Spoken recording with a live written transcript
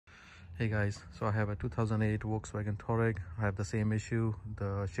Hey guys, so I have a 2008 Volkswagen Touareg. I have the same issue.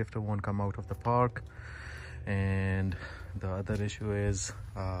 The shifter won't come out of the park, and the other issue is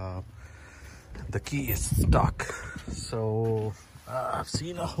the key is stuck. So I've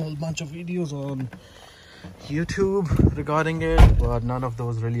seen a whole bunch of videos on YouTube regarding it, but none of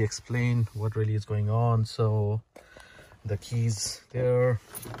those really explain what really is going on. So the keys there,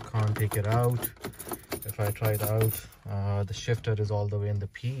 can't take it out. If I try it out, the shifter is all the way in the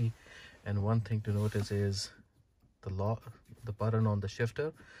P. And one thing to notice is the button on the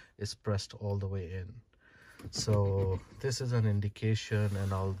shifter is pressed all the way in. So this is an indication,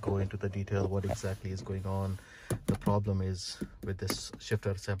 and I'll go into the detail what exactly is going on. The problem is with this shifter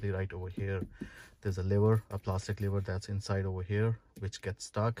assembly right over here. There's a lever, a plastic lever that's inside over here, which gets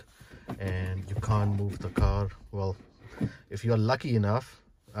stuck, and you can't move the car. Well, if you're lucky enough,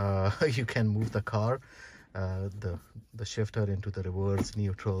 you can move the car, the shifter into the reverse,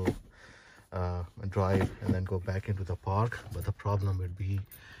 neutral, and drive, and then go back into the park. But the problem would be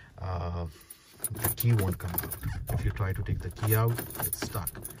the key won't come out. If you try to take the key out, it's stuck.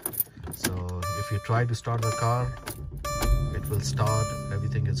 So if you try to start the car, it will start,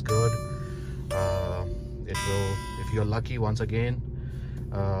 everything is good. It will, if you're lucky, once again,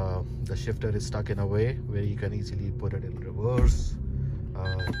 the shifter is stuck in a way where you can easily put it in reverse,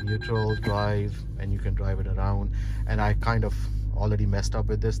 neutral, drive, and you can drive it around. And I kind of already messed up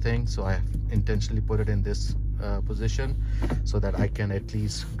with this thing, so I intentionally put it in this position so that I can at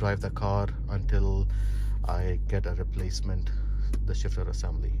least drive the car until I get a replacement, the shifter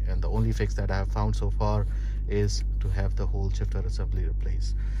assembly. And the only fix that I have found so far is to have the whole shifter assembly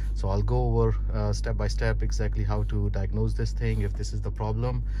replaced. So I'll go over step by step exactly how to diagnose this thing if this is the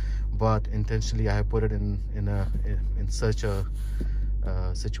problem. But intentionally I have put it in such a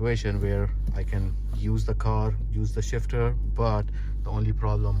situation where I can use the car, use the shifter, but the only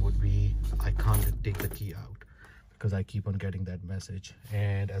problem would be I can't take the key out because I keep on getting that message.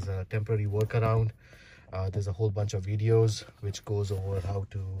 And as a temporary workaround, there's a whole bunch of videos which goes over how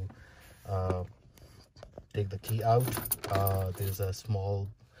to take the key out. There's a small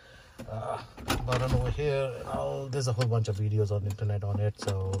button over here. There's a whole bunch of videos on the internet on it.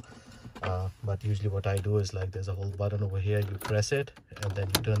 So but usually what I do is, like, there's a whole button over here, you press it and then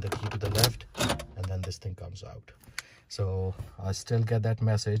you turn the key to the left, and then this thing comes out. So I still get that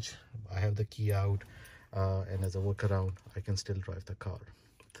message, I have the key out, and as a workaround I can still drive the car.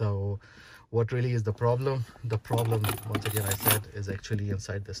 So what really is the problem? The problem, once again I said, is actually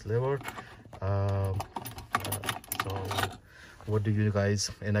inside this lever. So what do you guys,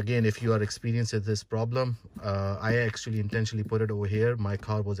 and again, if you are experiencing this problem, I actually intentionally put it over here. My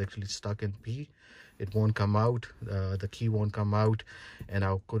car was actually stuck in P. It won't come out, the key won't come out, and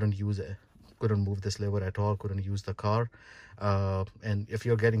I couldn't move this lever at all, couldn't use the car. And if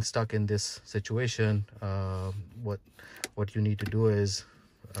you're getting stuck in this situation, what you need to do is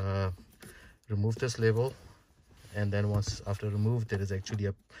remove this lever, and then once after removed, there is actually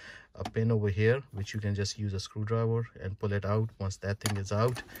a pin over here which you can just use a screwdriver and pull it out. Once that thing is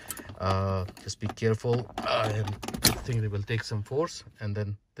out, just be careful, and I think it will take some force, and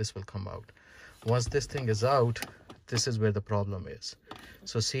then this will come out. Once this thing is out, this is where the problem is.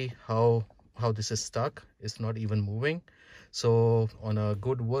 So see how this is stuck, it's not even moving. So on a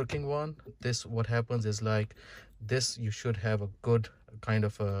good working one, this, what happens is, like this, you should have a good kind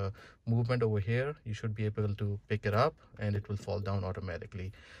of a movement over here. You should be able to pick it up and it will fall down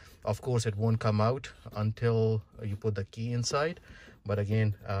automatically. Of course it won't come out until you put the key inside, but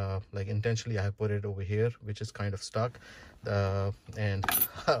again, like intentionally I have put it over here, which is kind of stuck. And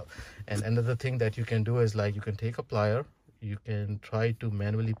another thing that you can do is, like, you can take a plier, you can try to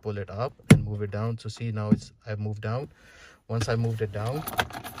manually pull it up and move it down. So see, now I've moved down. Once I moved it down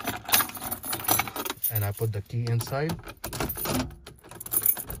and I put the key inside,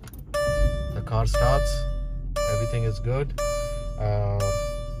 the car starts, everything is good.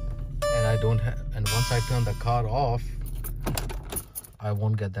 And once I turn the car off, I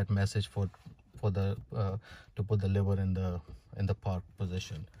won't get that message to put the lever in the park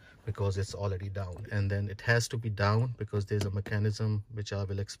position, because it's already down. And then it has to be down because there's a mechanism which I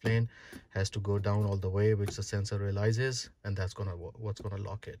will explain, has to go down all the way, which the sensor realizes, and that's what's gonna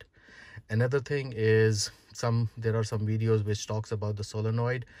lock it. Another thing is, there are some videos which talks about the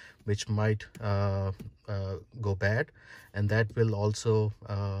solenoid, which might go bad, and that will also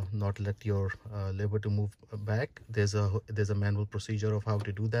not let your lever to move back. There's a manual procedure of how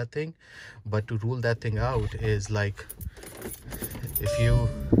to do that thing, but to rule that thing out is, like, if you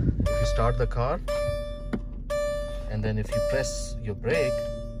start the car and then if you press your brake,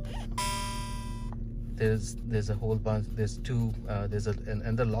 there's a whole bunch, there's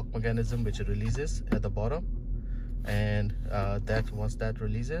another lock mechanism which releases at the bottom, and that once that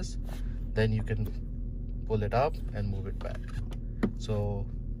releases, then you can pull it up and move it back. So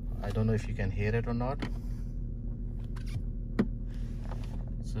I don't know if you can hear it or not.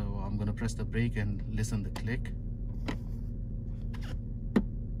 So I'm gonna press the brake and listen the click.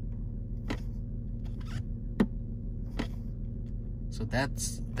 So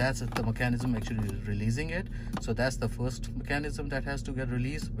that's the mechanism actually releasing it. So that's the first mechanism that has to get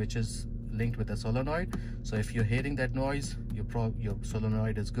released, which is linked with the solenoid. So if you're hearing that noise, your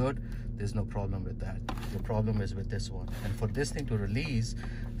solenoid is good, there's no problem with that. Your problem is with this one. And for this thing to release,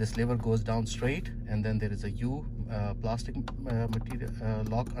 this lever goes down straight, and then there is a plastic material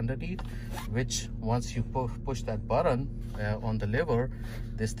lock underneath, which once you push that button on the lever,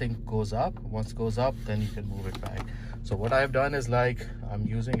 this thing goes up. Once it goes up, then you can move it back. So what I've done is, like, I'm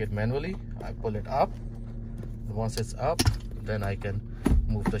using it manually. I pull it up. Once it's up, then I can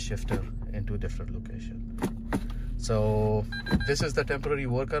move the shifter into a different location. So this is the temporary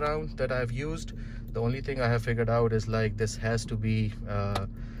workaround that I've used. The only thing I have figured out is, like, this has to be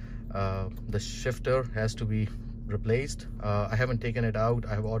the shifter has to be replaced. I haven't taken it out.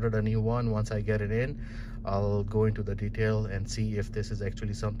 I have ordered a new one. Once I get it in, I'll go into the detail and see if this is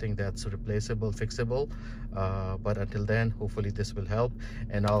actually something that's replaceable, fixable. But until then, hopefully this will help.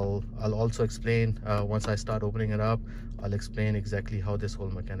 And I'll also explain once I start opening it up. I'll explain exactly how this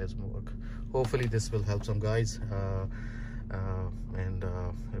whole mechanism works. Hopefully this will help some guys. And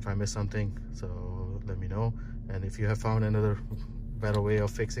if I miss something, so let me know. And if you have found another better way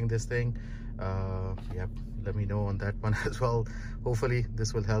of fixing this thing, yeah, let me know on that one as well. Hopefully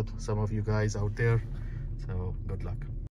this will help some of you guys out there. So good luck.